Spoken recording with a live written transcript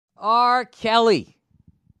R. Kelly.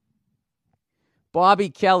 Bobby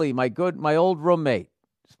Kelly, my old roommate,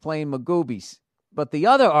 is playing Magoobies. But the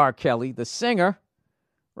other R. Kelly, the singer,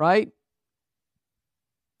 right?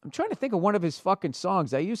 I'm trying to think of one of his fucking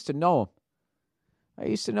songs. I used to know him. I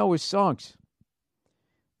used to know his songs.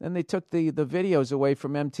 Then they took the videos away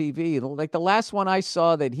from MTV. Like the last one I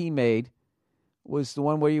saw that he made was the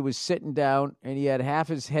one where he was sitting down and he had half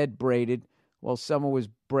his head braided while someone was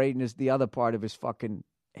braiding the other part of his fucking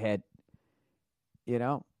head. You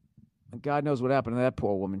know? And God knows what happened to that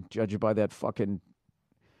poor woman, judging by that fucking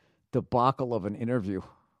debacle of an interview.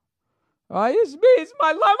 Oh, it's me. It's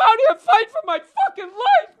my life. I'm out here fighting for my fucking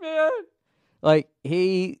life, man. Like,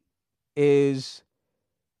 he is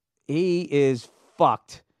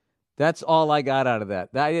fucked. That's all I got out of that.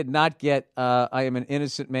 I did not get, I am an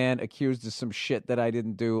innocent man accused of some shit that I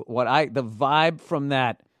didn't do. The vibe from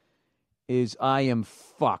that is I am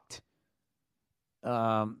fucked.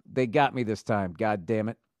 They got me this time. God damn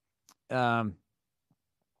it.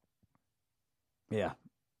 Yeah.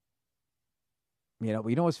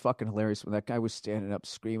 You know what's fucking hilarious? When that guy was standing up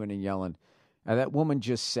screaming and yelling, and that woman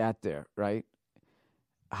just sat there, right?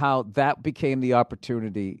 How that became the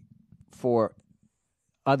opportunity for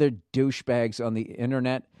other douchebags on the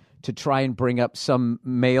internet to try and bring up some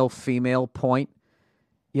male-female point,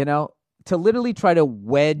 to literally try to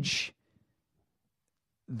wedge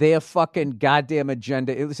their fucking goddamn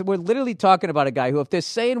agenda. We're literally talking about a guy who, if they're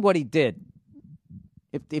saying what he did,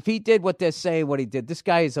 if he did what they're saying what he did, this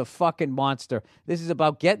guy is a fucking monster. This is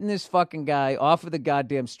about getting this fucking guy off of the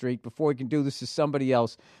goddamn street before he can do this to somebody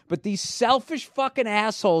else. But these selfish fucking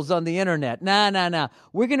assholes on the internet, nah.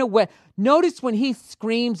 We're going to notice when he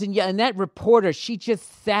screams and that reporter, she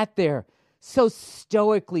just sat there so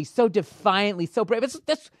stoically, so defiantly, so brave.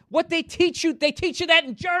 That's what they teach you. They teach you that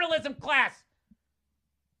in journalism class.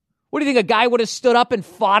 What do you think? A guy would have stood up and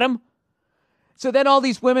fought him? So then all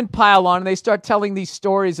these women pile on and they start telling these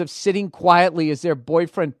stories of sitting quietly as their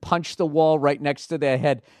boyfriend punched the wall right next to their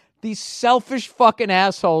head. These selfish fucking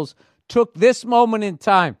assholes took this moment in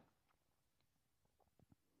time.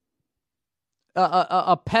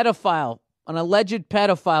 A pedophile, an alleged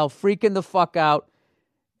pedophile freaking the fuck out.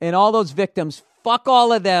 And all those victims, fuck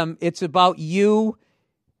all of them. It's about you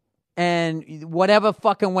and whatever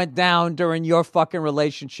fucking went down during your fucking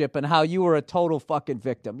relationship and how you were a total fucking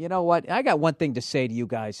victim. You know what? I got one thing to say to you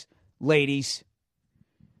guys, ladies.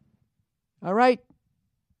 All right?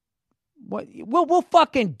 We'll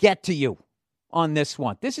fucking get to you on this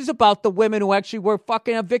one. This is about the women who actually were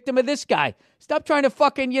fucking a victim of this guy. Stop trying to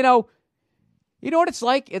fucking, You know what it's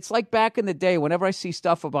like? It's like back in the day whenever I see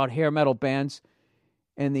stuff about hair metal bands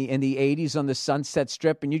in the 80s on the Sunset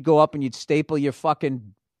Strip, and you'd go up and you'd staple your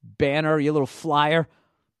fucking banner, your little flyer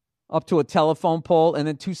up to a telephone pole, and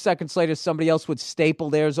then 2 seconds later somebody else would staple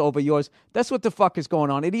theirs over yours. That's what the fuck is going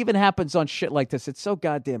on. It even happens on shit like this. It's so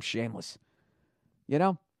goddamn shameless.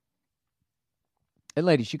 And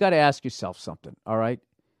ladies, you got to ask yourself something, all right?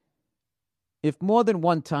 If more than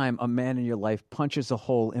one time a man in your life punches a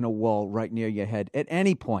hole in a wall right near your head at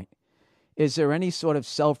any point, is there any sort of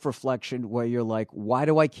self-reflection where you're like, why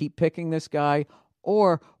do I keep picking this guy?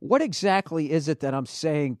 Or what exactly is it that I'm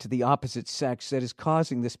saying to the opposite sex that is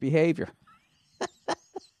causing this behavior?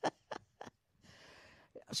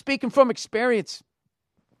 Speaking from experience,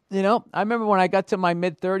 I remember when I got to my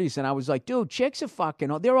mid-30s and I was like, dude, chicks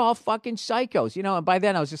are they're all fucking psychos. And by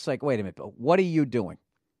then I was just like, wait a minute, Bill, what are you doing?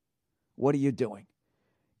 What are you doing?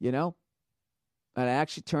 And I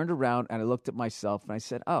actually turned around and I looked at myself and I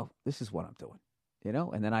said, oh, this is what I'm doing.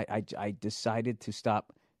 And then I decided to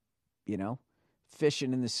stop,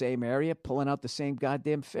 fishing in the same area, pulling out the same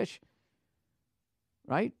goddamn fish.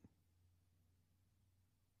 Right?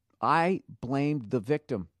 I blamed the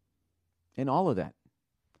victim in all of that.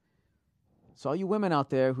 So all you women out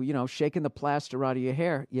there who, shaking the plaster out of your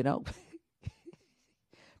hair, every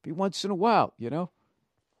once in a while,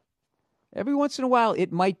 every once in a while,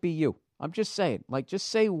 it might be you. I'm just saying, just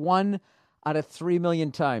say 1 out of 3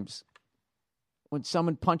 million times when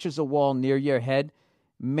someone punches a wall near your head,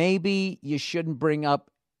 maybe you shouldn't bring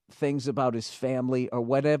up things about his family or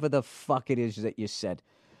whatever the fuck it is that you said.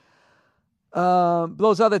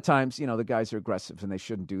 Those other times, the guys are aggressive and they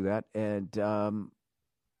shouldn't do that. And,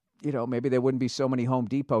 maybe there wouldn't be so many Home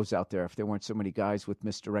Depots out there if there weren't so many guys with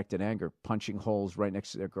misdirected anger punching holes right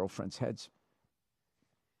next to their girlfriends' heads.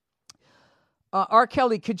 R.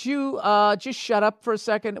 Kelly, could you just shut up for a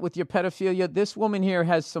second with your pedophilia? This woman here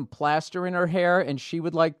has some plaster in her hair, and she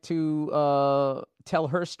would like to tell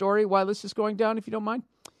her story while this is going down, if you don't mind.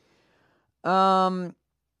 All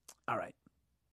right.